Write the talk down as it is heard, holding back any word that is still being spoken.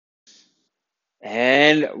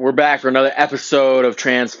And we're back for another episode of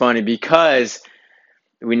Trans Funny because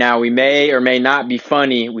we may or may not be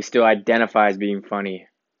funny. We still identify as being funny.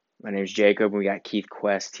 My name's Jacob, and we got Keith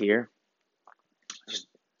Quest here. I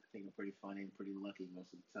think I'm pretty funny and pretty lucky most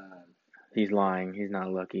of the time. He's lying. He's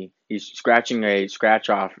not lucky. He's scratching a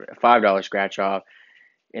 $5 scratch off,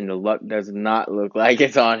 and the luck does not look like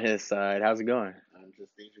it's on his side. How's it going?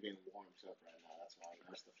 Things are getting warmed up right now. That's why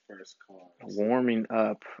that's the first card. Warming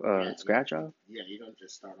up, scratch off. Yeah, you don't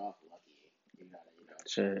just start off lucky. You gotta,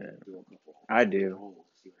 Shit. do a couple. I do. Rolls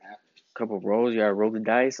to see what happens. Couple rolls. You gotta roll the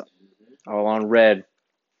dice. Mm-hmm. All on red.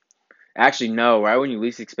 Actually, no. Right when you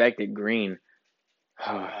least expect it, green.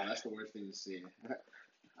 That's the worst thing to see.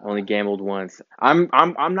 Only gambled once. I'm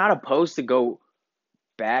not opposed to go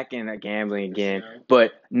back into gambling again,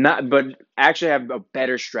 but actually have a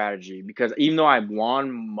better strategy because even though I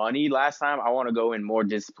won money last time, I want to go in more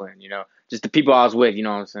discipline. Just the people I was with. You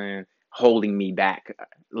know what I'm saying, holding me back,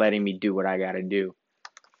 letting me do what I got to do.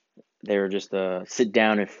 They were just sit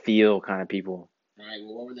down and feel kind of people. All right,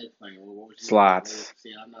 well, what were they playing? What was Slots.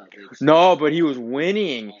 See, I'm not a big No, but he was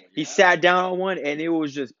winning. Oh, yeah? He sat down on one, and it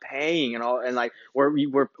was just paying and all, and like where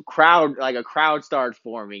a crowd started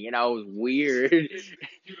forming, and I was weird.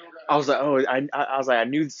 I was like, I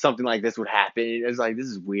knew something like this would happen. It was like, this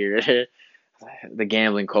is weird. The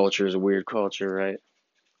gambling culture is a weird culture, right?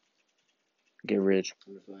 Get rich.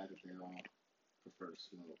 I'm just glad that they all prefer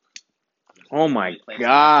smoke. Oh my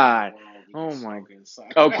God. Oh my.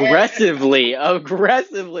 Aggressively.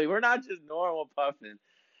 We're not just normal puffing.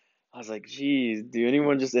 I was like, geez, do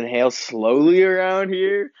anyone just inhale slowly around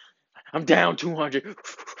here? I'm down 200.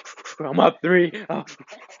 I'm up 3.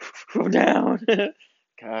 I'm down.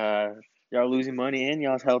 God, y'all losing money and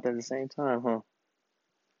y'all's health at the same time, huh?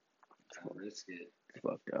 Risk it. It's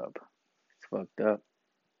fucked up. It's fucked up.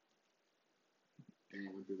 And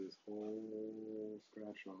we do this whole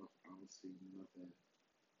scratch off. I don't see nothing.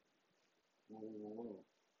 Whoa.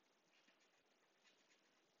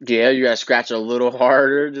 Yeah, you gotta scratch a little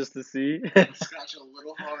harder just to see. Scratch a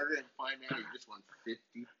little harder and find out you just won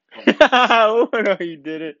 50 Oh no, you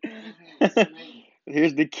did it.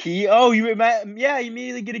 Here's the key. Oh, you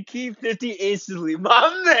immediately get a key 50 instantly.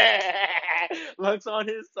 My man, Luck's on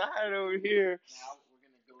his side over here. Now we're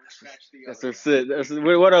gonna go and scratch the That's other it.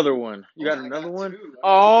 Wait, what other one? You got another one?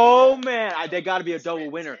 Oh man, they got to be a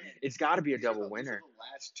double winner. It's got to be a double winner.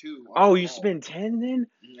 The last two. Oh, you spend 10 then?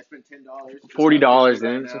 I spent $10. $40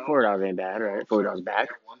 then. So $40 ain't bad, right? $40 back.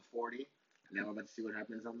 140. Now we're about to see what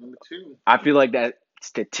happens on number 2. I feel like that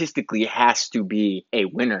statistically has to be a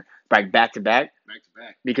winner, like back to back. Back to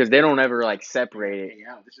back. Because they don't ever like separate it.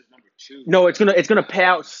 This is number 2. No, it's gonna pay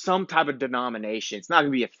out some type of denomination. It's not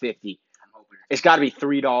gonna be a 50. It's got to be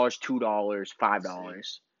 $3, $2,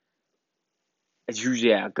 $5. It's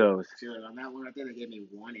usually how it goes. See, on that one right there, they gave me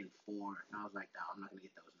 1 and 4, and I was like, no, I'm not gonna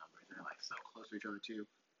get those numbers. They're like so close to each other too.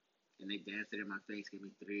 And they danced it in my face, gave me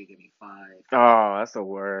 3, gave me 5. Oh, that's the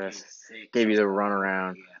worst. Gave you the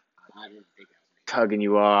runaround. Yeah, I didn't think I was tugging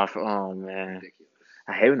you off. Oh man, ridiculous.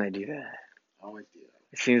 I hate when they do that. Always do that.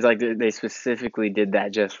 It seems like they specifically did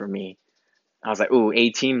that just for me. I was like, ooh,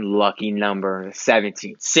 18, lucky number.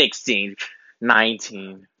 17, 16,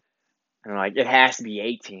 19. And I'm like, it has to be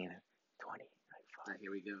 18. 20. All right,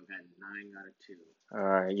 here we go. Got 9 out of 2. All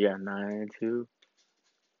right, you got 9 and 2.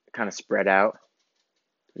 Kind of spread out.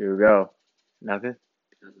 Here we go. Nothing?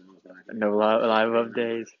 No live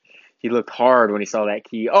updates. He looked hard when he saw that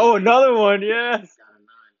key. Oh, another one, yes. Got a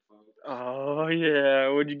 9, folks. Oh, yeah.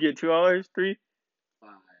 What'd you get, $2, 3? 5.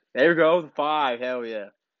 There we go, 5. Hell yeah.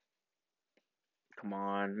 Come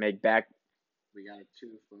on, make back. We got a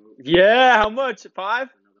 2, folks. Yeah, how much? 5? Another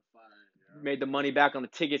 5. Yeah. Made the money back on the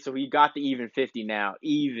ticket, so he got the even 50 now.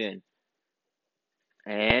 Even.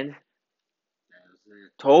 And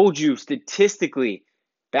told you statistically,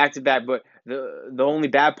 back to back. But the only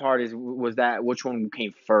bad part was that which one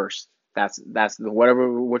came first. That's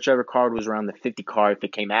whichever card was around the 50 card, if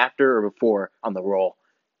it came after or before on the roll.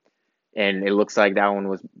 And it looks like that one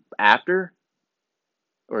was after,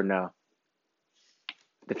 or no?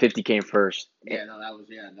 The 50 came first. Yeah, no, that was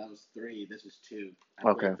 3. This is 2.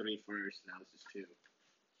 Okay. 3 first. Now this is 2.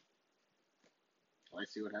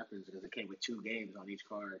 Let's see what happens because it came with 2 games on each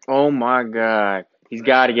card. Oh my God, he's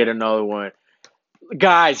got to get another one,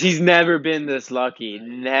 guys. He's never been this lucky.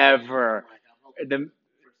 Never.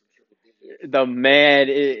 The man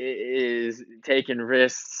is taking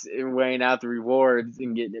risks and weighing out the rewards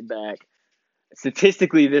and getting it back.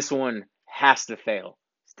 Statistically, this one has to fail.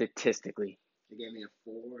 Statistically. They gave me a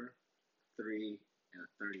 4, 3, and a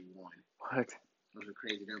 31. What? Those are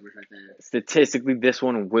crazy numbers right there. Statistically, this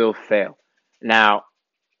one will fail. Now,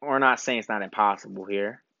 we're not saying it's not impossible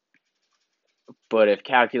here, but if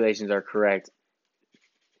calculations are correct,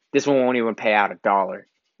 this one won't even pay out $1.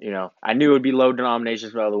 I knew it would be low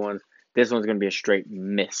denominations for other ones. This one's going to be a straight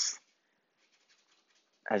miss.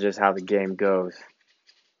 That's just how the game goes.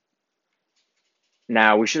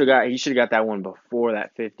 Now, he should have got that one before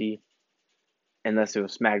that 50, unless it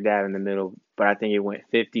was smack dab in the middle. But I think it went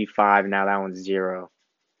 55, now that one's 0.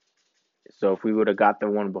 So if we would have got the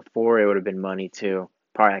one before, it would have been money too.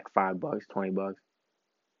 Probably like $5, $20.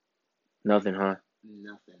 Nothing, huh?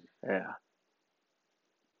 Nothing. Yeah.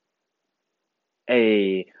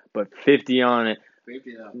 Hey, but 50 on it.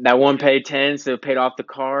 50 though. That one paid 10, so it paid off the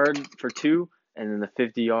card for 2, and then the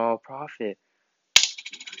 50 all profit.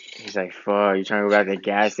 He's like, fuck, you trying to go back to the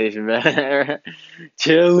gas station, man?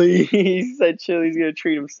 Chili. He said Chili's gonna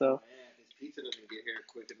treat himself. Man, his pizza doesn't get here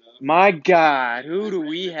quick enough. My God, who do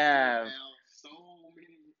we have? So many,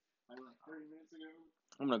 like 30 minutes ago.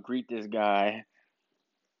 I'm gonna greet this guy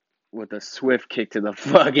with a swift kick to the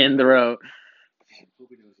fucking throat. I hope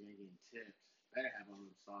he knows he ain't getting tips. Better have all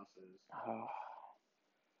those sauces. Oh.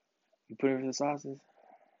 You put in for the sauces?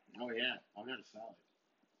 Oh yeah, I'll have a salad.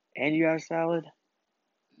 And you got a salad?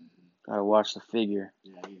 Gotta watch the figure.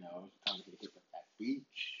 Yeah, time to get that beach.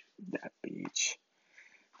 That beach.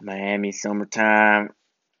 Miami summertime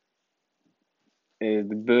is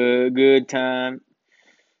the good time.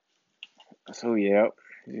 So, yep.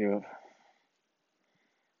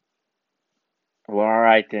 Well,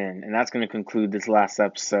 alright then. And that's going to conclude this last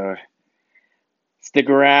episode. Stick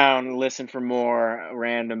around and listen for more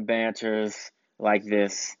random banters like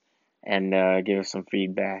this and give us some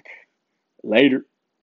feedback. Later.